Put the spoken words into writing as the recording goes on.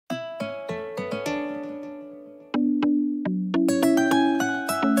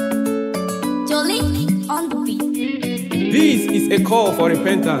on the beat. This is a call for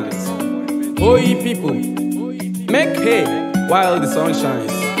repentance. O ye people, make hay while the sun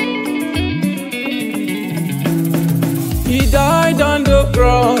shines. He died on the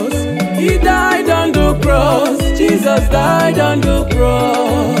cross. He died on the cross. Jesus died on the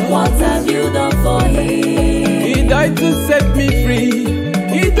cross. What have you done for him? He died to set me free.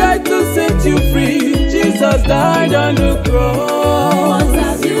 He died to set you free. Jesus died on the cross. What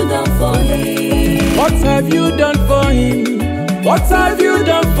have you done for him? What have you done for him? What have you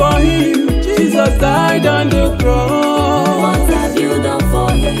done for him? Jesus died on the cross. What have you done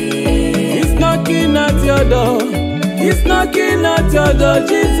for him? He's knocking at your door. He's knocking at your door.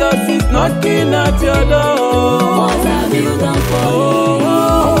 Jesus is knocking at your door. What have you done for him?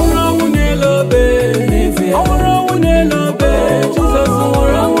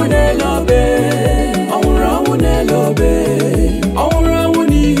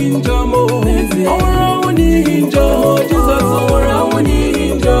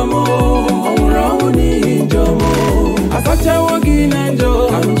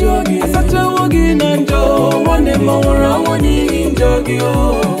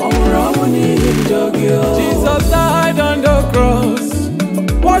 Jesus died on the cross,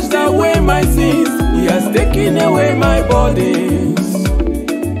 washed away my sins. He has taken away my burdens.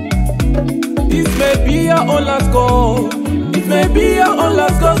 This may be your own last call. It may be your own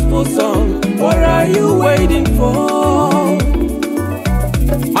last gospel song. What are you waiting for?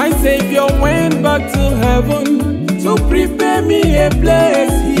 My Savior went back to heaven to prepare me a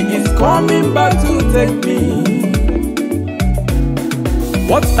place. He is coming back to take me.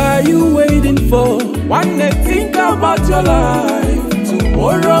 What are you waiting for? One day think about your life.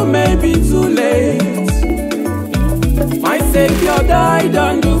 Tomorrow may be too late. My Savior died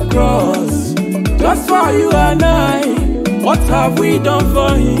on the cross just for you and I. What have we done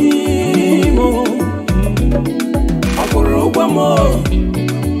for him? Akurugwa mo,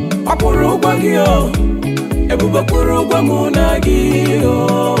 akurugwa gyo, ebuba kurugwa muna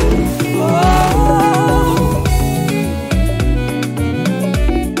gyo.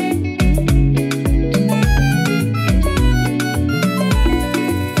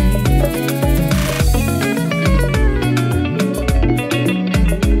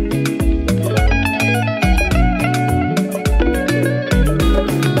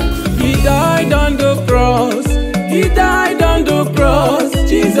 He died on the cross.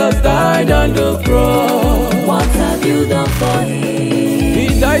 Jesus died on the cross. What have you done for him?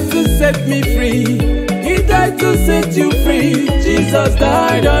 He died to set me free. He died to set you free. Jesus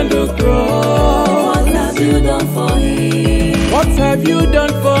died on the cross. What have you done for him? What have you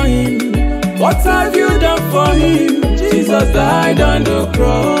done for him? What have you done for him? Jesus died on the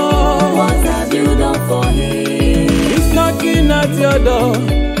cross. What have you done for him? He's knocking at your door.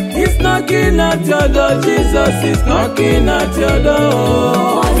 He's knocking at your door. Jesus is knocking at your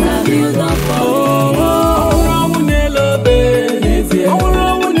door. What have you done for him?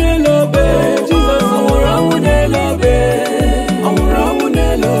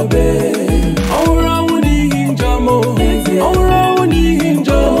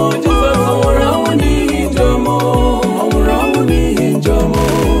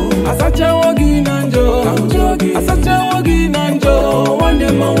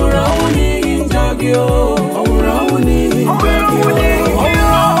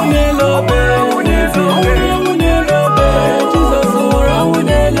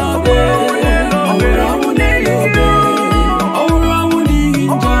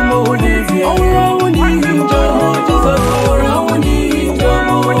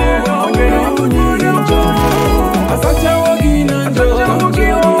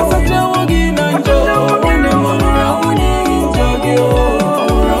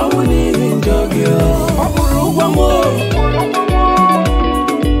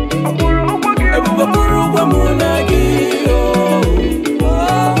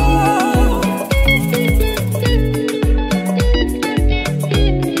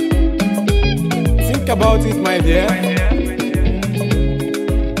 Think about it, my dear.